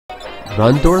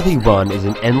Run Dorothy Run is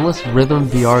an endless rhythm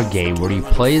VR game where you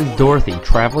play as Dorothy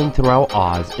traveling throughout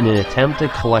Oz in an attempt to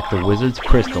collect the wizard's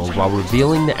crystals while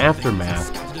revealing the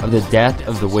aftermath of the death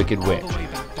of the Wicked Witch.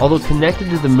 Although connected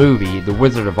to the movie The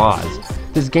Wizard of Oz,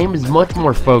 this game is much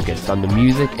more focused on the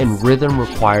music and rhythm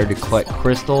required to collect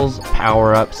crystals,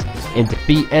 power-ups, and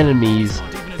defeat enemies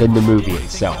than the movie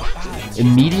itself.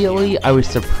 Immediately, I was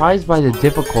surprised by the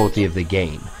difficulty of the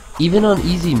game. Even on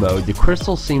easy mode, the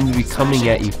crystals seem to be coming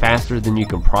at you faster than you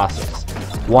can process.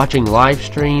 Watching live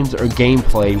streams or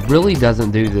gameplay really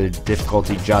doesn't do the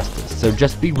difficulty justice, so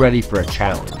just be ready for a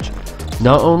challenge.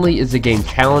 Not only is the game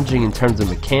challenging in terms of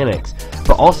mechanics,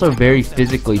 but also very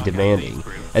physically demanding.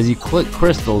 As you collect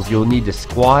crystals, you'll need to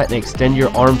squat and extend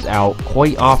your arms out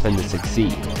quite often to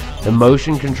succeed. The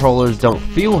motion controllers don't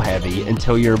feel heavy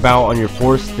until you're about on your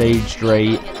fourth stage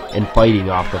straight and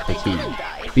fighting off the fatigue.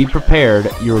 Be prepared,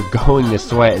 you're going to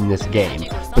sweat in this game,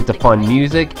 but the fun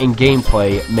music and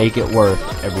gameplay make it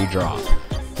worth every drop.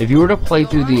 If you were to play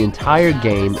through the entire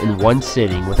game in one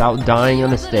sitting without dying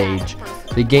on a stage,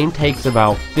 the game takes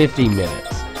about 50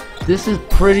 minutes. This is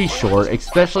pretty short,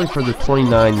 especially for the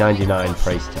 $29.99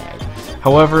 price tag.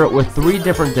 However, with 3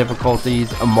 different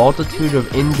difficulties, a multitude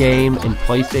of in-game and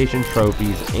PlayStation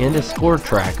trophies, and a score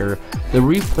tracker, the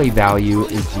replay value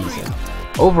is decent.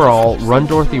 Overall, Run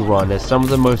Dorothy Run has some of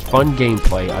the most fun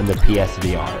gameplay on the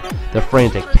PSVR. The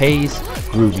frantic pace,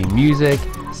 groovy music,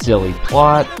 silly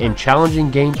plot, and challenging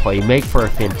gameplay make for a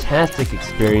fantastic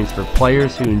experience for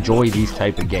players who enjoy these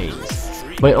type of games.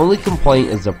 My only complaint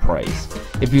is the price.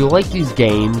 If you like these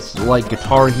games, like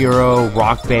Guitar Hero,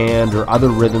 Rock Band, or other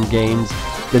rhythm games,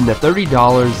 then the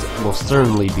 $30 will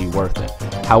certainly be worth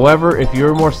it. However, if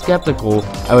you're more skeptical,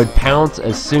 I would pounce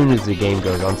as soon as the game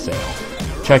goes on sale.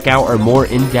 Check out our more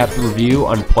in-depth review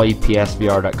on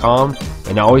playpsvr.com,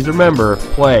 and always remember,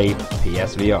 play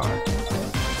PSVR.